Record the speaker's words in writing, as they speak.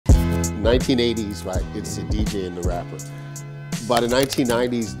1980s, right, it's the DJ and the rapper. By the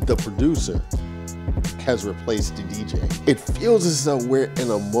 1990s, the producer has replaced the DJ. It feels as though we're in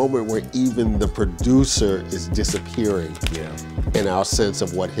a moment where even the producer is disappearing in our sense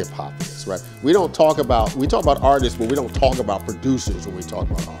of what hip hop is, right? We talk about artists, but we don't talk about producers when we talk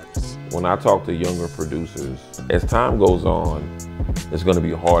about artists. When I talk to younger producers, as time goes on, it's gonna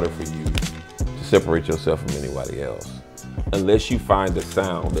be harder for you to separate yourself from anybody else. Unless you find the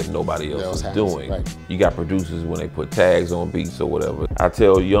sound that nobody else is doing. Right. You got producers when they put tags on beats or whatever. I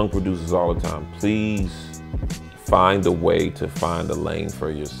tell young producers all the time, please find a way to find a lane for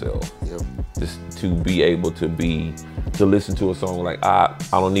yourself. Just to be able to listen to a song like, I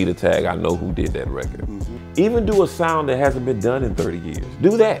don't need a tag, I know who did that record. Even do a sound that hasn't been done in 30 years.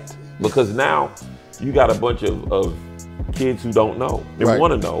 Do that, because now you got a bunch of kids who don't know. They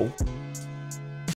want to know.